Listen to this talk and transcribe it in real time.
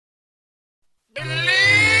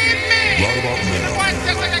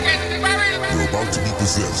about to be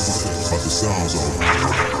possessed by the sounds of.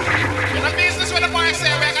 In a business where the boys say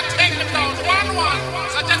we're gonna take them down 1-1.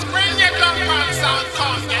 So just bring your gun from sound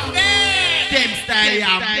cause get dead. Them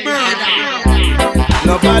style murder.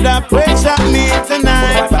 Nobody pressure me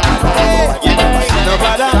tonight.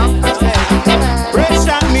 Nobody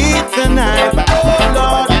pressure me tonight. Oh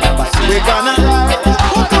Lord, we're gonna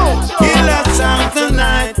kill a sound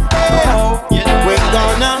tonight. We're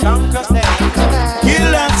gonna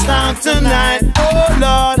kill a sound tonight. Oh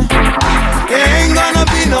Lord, there ain't gonna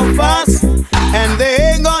be no fuss and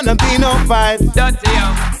there ain't gonna be no fight.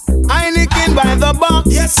 Heineken by the box,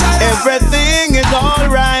 yes, everything is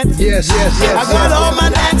alright. Yes. I got all my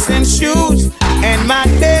dancing shoes and my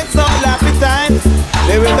dance all appetite.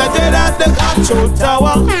 There is a dead at the control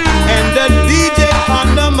tower and the DJ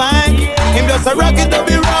on the mic. Him just a rock it,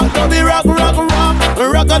 dubby rock, dubby rock, rock, rock.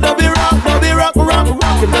 Rock a dubby rock, dubby rock, rock,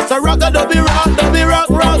 rock. Him just a rock a dubby rock, dubby rock,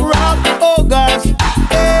 rock, rock. Oh gosh,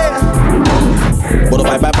 yeah.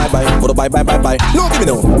 Bye. No, give me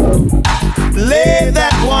no. Lay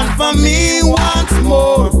that one for me once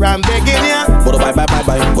more. I'm begging ya.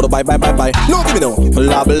 Bye. No, give me no.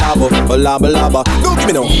 Laba. No, give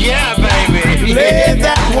me no. Yeah, baby. Lay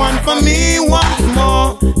that one for me once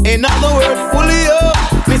more. In other words, fully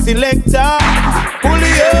up, me selector.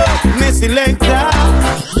 Fully up, me selector.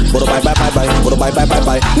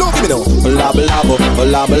 Bye. No, give me no. Laba.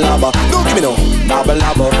 No, give me no. Laba. No, give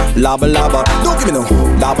me no. Laba. No, give me no.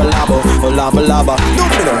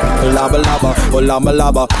 Laba.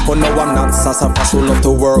 Oh no, I'm not sassafras who love to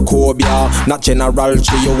work Obia. Not General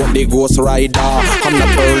Trio, what the Ghost Rider. I'm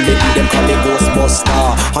not early, them call me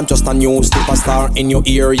Ghostbuster. I'm just a new superstar in your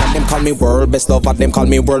area. Them call me world best lover, them call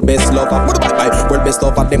me world best lover. Bye. World best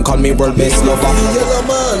lover, them call me world best lover.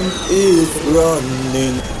 Yellowman is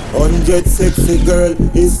running. 100 sexy girl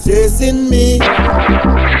is chasing me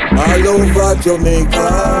all over Jamaica.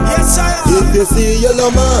 Yes, I am. If you see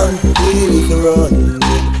Yellowman, he is running.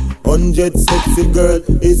 100 sexy girl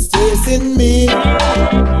is chasing me.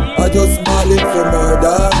 I just call it for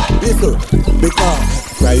murder. Listen, because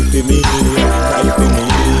cry for me.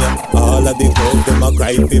 All of the girls them a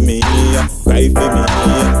cry for me. Cry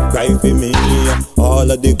for me.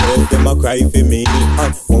 All of the girls them a cry for me.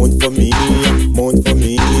 Moan for me.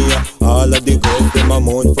 All of the girls them a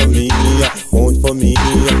moan for me. Moan for me.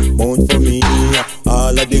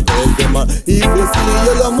 All of the girls them a. If you see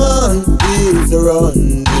Yellowman, he's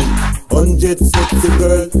running. 100 sexy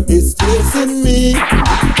girl is chasing me.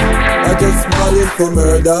 I just call it for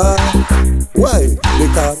murder. Why?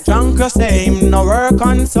 Because Drunk say him no work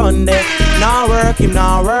on Sunday. No work, him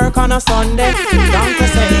no work on a Sunday. Drunk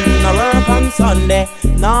say him no work on Sunday.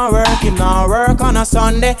 No work, him no work on a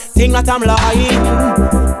Sunday. Think that I'm lying.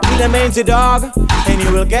 Kill a mangy dog and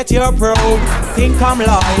you will get your probe. Think I'm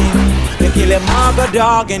lying. You kill a maga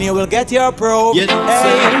dog and you will get your probe. Hey,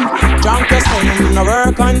 drunk say him no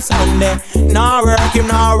work on Sunday. No work, him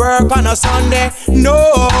no work on a Sunday. No,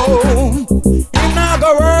 him no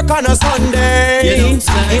go work on a Sunday.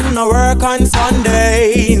 Him no work on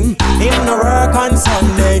Sunday. Him no work on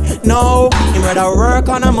Sunday. No, him rather work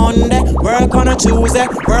on a Monday, work on a Tuesday,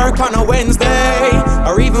 work on a Wednesday,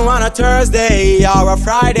 or even on a Thursday, or a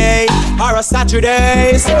Friday, or a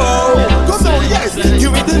Saturday. So come on, yes,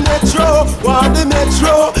 give me the Metro, want the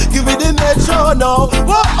Metro, give me the Metro, no.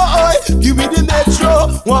 Give me the Metro,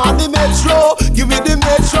 want the Metro, give me the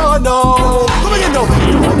Metro, no. Come on, you know.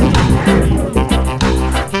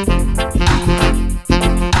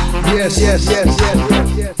 Yes.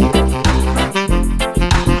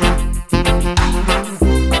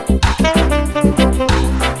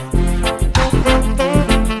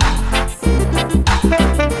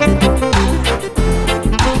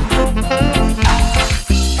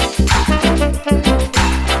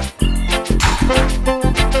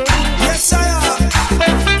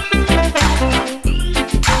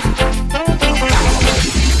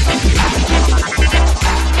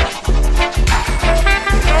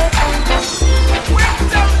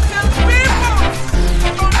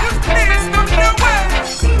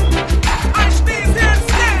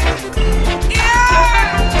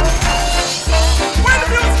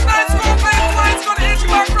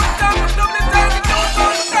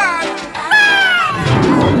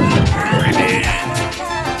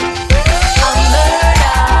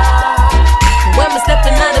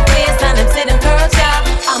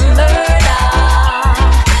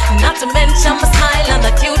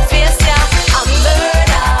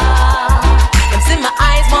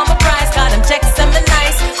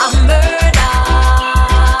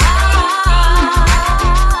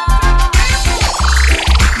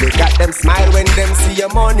 them smile when them see your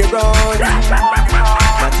money run.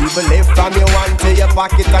 Not even live from your one to your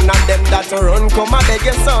pocket, and on them that run come and beg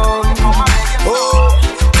your son. Oh,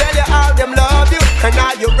 tell you how them love you, and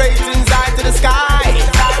all your ratings high to the sky.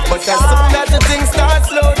 But as soon as the things start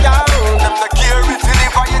slow down, them not care if you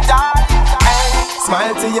live or you die.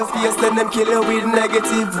 Smile to your face, then them kill you with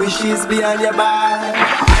negative wishes behind your back.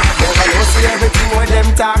 Never know see everything when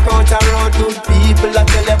them talk out around good people that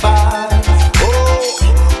tell you bad. Oh,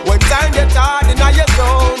 when time get hard in your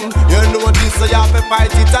zone, you know this so you have to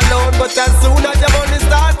fight it alone. But as soon as your money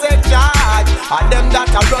starts to charge, and them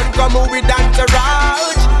that a run come with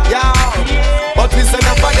entourage, yeah. But we send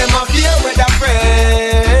up for them a fear with a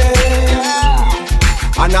friend,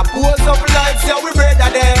 and a pose up like say we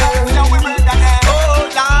brother them. Oh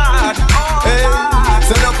Lord, hey,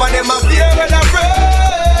 send up for them a fear with a friend.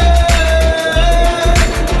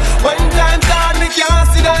 When time's hard, we can't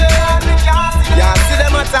see them. Can't see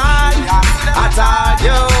them at all,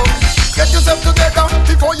 yo. Get yourself together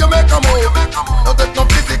before you make a move. Don't take no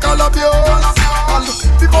physical abuse. And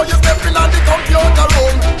before you step in on the computer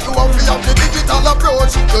room, you have to have the digital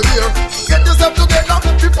approach. You hear? Get yourself together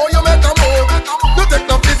before you make a move. Don't take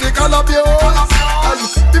no physical abuse. And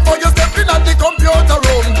before you step in on the computer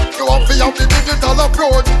room, you have to have the digital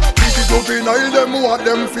approach. Juvenile them what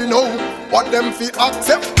them fi know, what them fi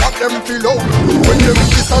accept, what them fi love. When them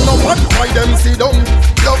fi stand up and why them sit down.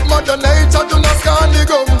 Love mother nature do not scan the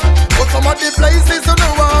gun. But some of the places you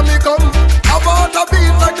know where me come. About a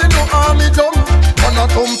beat like they know how me jump. And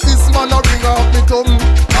a thumb fist man a ring off me thumb.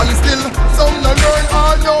 And still some no learn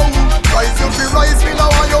all know. Rise you fi rise me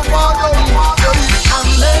now and you fall down.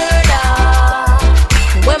 I'm murder.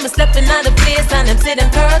 When me stepping out the place and them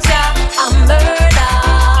sitting perch, yeah. I'm murder.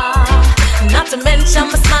 Not to mention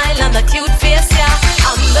my smile and the cute face, yeah.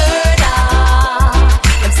 I'm murder.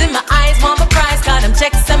 Them see my eyes, want my prize, got them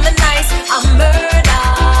checks and me nice. I'm murder.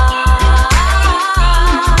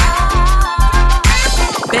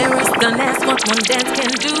 Beres done ask what one dance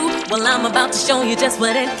can do. Well, I'm about to show you just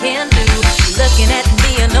what it can do. Looking at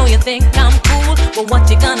me, I know you think I'm cool, but what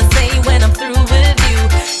you gonna say when I'm through with you?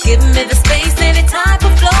 Give me the space, any type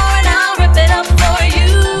of floor, and I'll rip it up for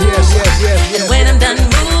you. Yes. And when I'm done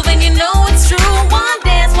moving, you know it's true. One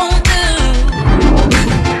dance won't do.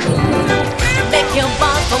 Make your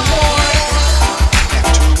bond for more.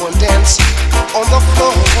 After one dance on the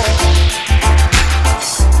floor,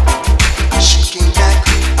 she came back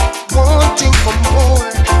wanting for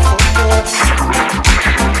more,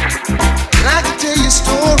 And I can tell you a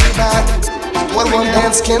story about what one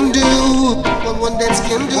dance can do. What one dance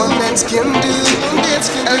can do. One dance can do. One dance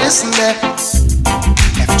can do. And listen there.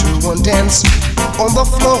 After one dance on the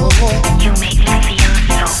floor, you make me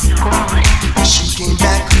feel so good. She came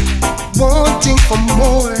back wanting for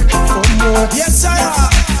more, Yes, I am.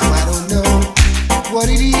 I don't know what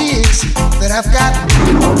it is that I've got.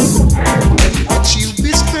 But she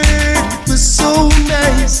whispered it was so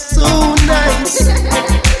nice, so nice.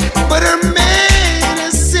 But her man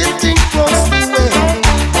is sitting across the way.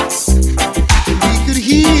 We could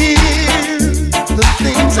hear the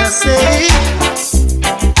things I say.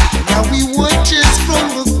 Now we watches from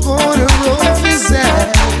the corner of his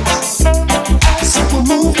eyes. So a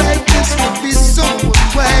move like this would be so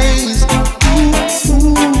unwise. Ooh,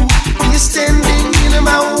 you're standing in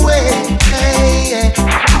my way.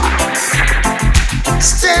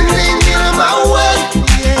 Standing in my way.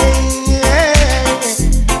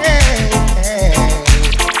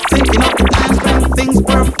 Thinking of the times when things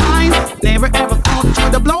were fine. Never ever thought you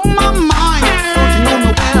would blow my mind. Don't you know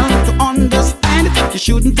me well to understand? You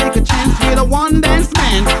shouldn't take a chance with a one dance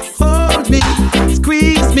man. Hold me,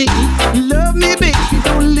 squeeze me, love me, baby,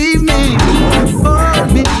 don't leave me.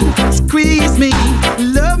 Hold me, squeeze me,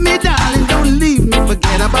 love me, darling, don't leave me.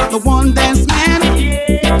 Forget about the one dance man.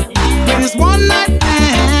 With his one night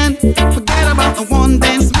man. Forget about the one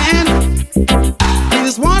dance man. With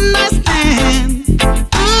his one night stand.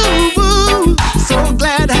 Ooh, so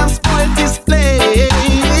glad how spoiled this place.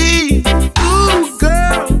 Ooh,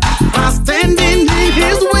 girl, by standing in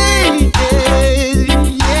his way.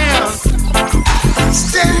 Yeah,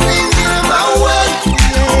 standing in my way.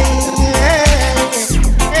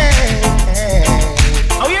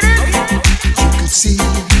 Oh, yeah. You could see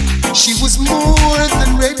she was more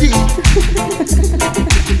than ready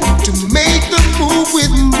to make the move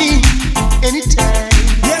with me anytime.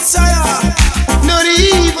 Yes, I am. Not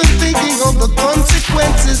even thinking of the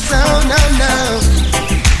consequences. Oh, no.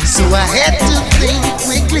 So I had to think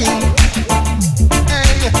quickly.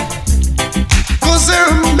 Cause her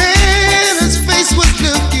man, his face was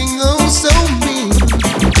looking oh so mean.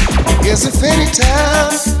 Yes, if any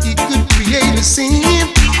time he could create a scene.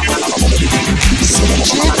 So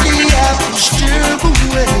gently I pushed her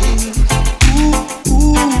away.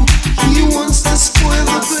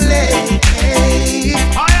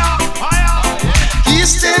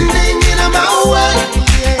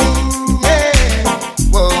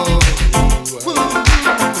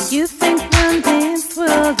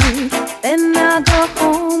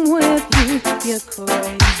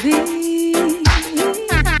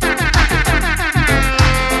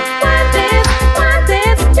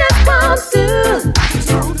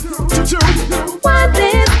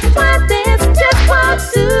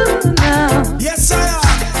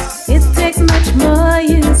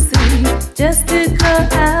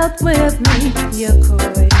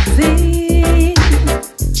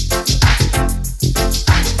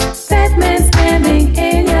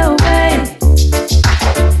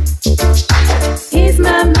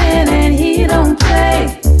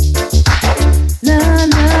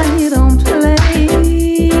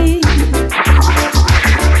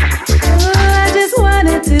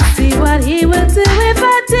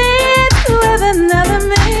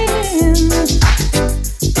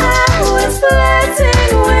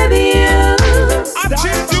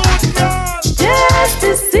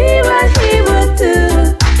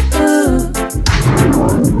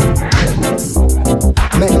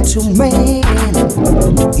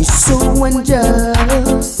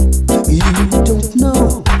 unjust. You don't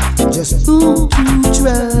know just who to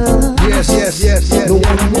trust. Yes. No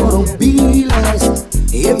one wanna be last.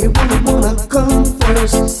 Everyone wanna come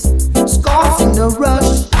first. Scars in a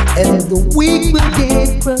rush, and the weak will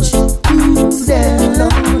get crushed. Cool down,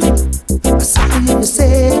 Lord. I see you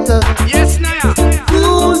say yes, now.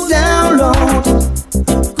 Cool down, Lord.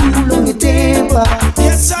 Cool on your temper.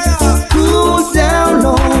 Yes, I am. Cool down,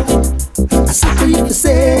 Lord. I see you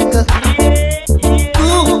say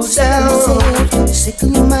cool down, Lord. Sick of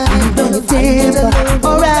your mind on your temper.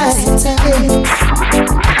 Alright.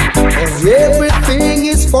 Everything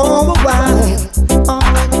is for a while.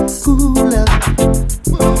 Alright, cool up.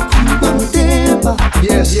 Cool on your temper.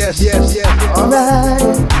 Yes. Alright.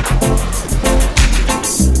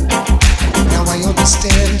 Now I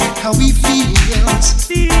understand how he feels,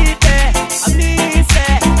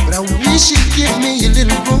 but I wish he'd give me a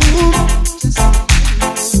little room.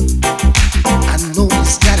 I know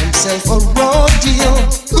he's got himself a raw deal,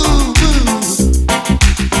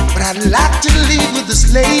 but I'd like to leave with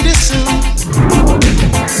this lady soon.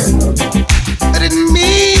 I didn't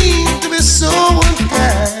mean to be so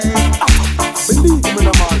unkind,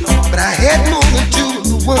 but I had more than two of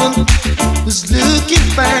the one who's looking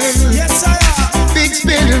fine. Yes, I am. Big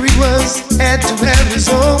spender he was, had to have his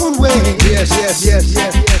own way. Yes.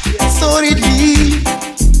 Thought he'd leave,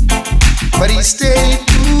 but he stayed.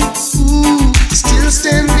 Still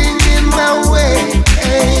standing in my way.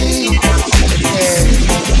 Hey.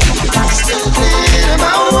 Standing in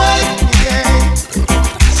my way. Yeah.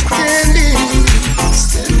 Standing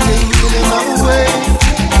in my way.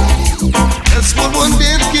 That's what one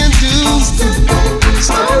dance can do.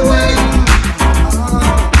 Standing.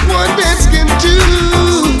 One dance can do.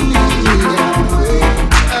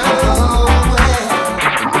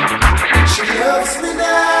 She loves me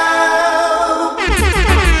now.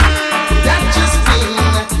 That just means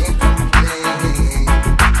I can't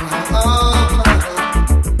complain.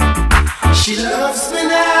 She loves me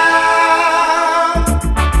now.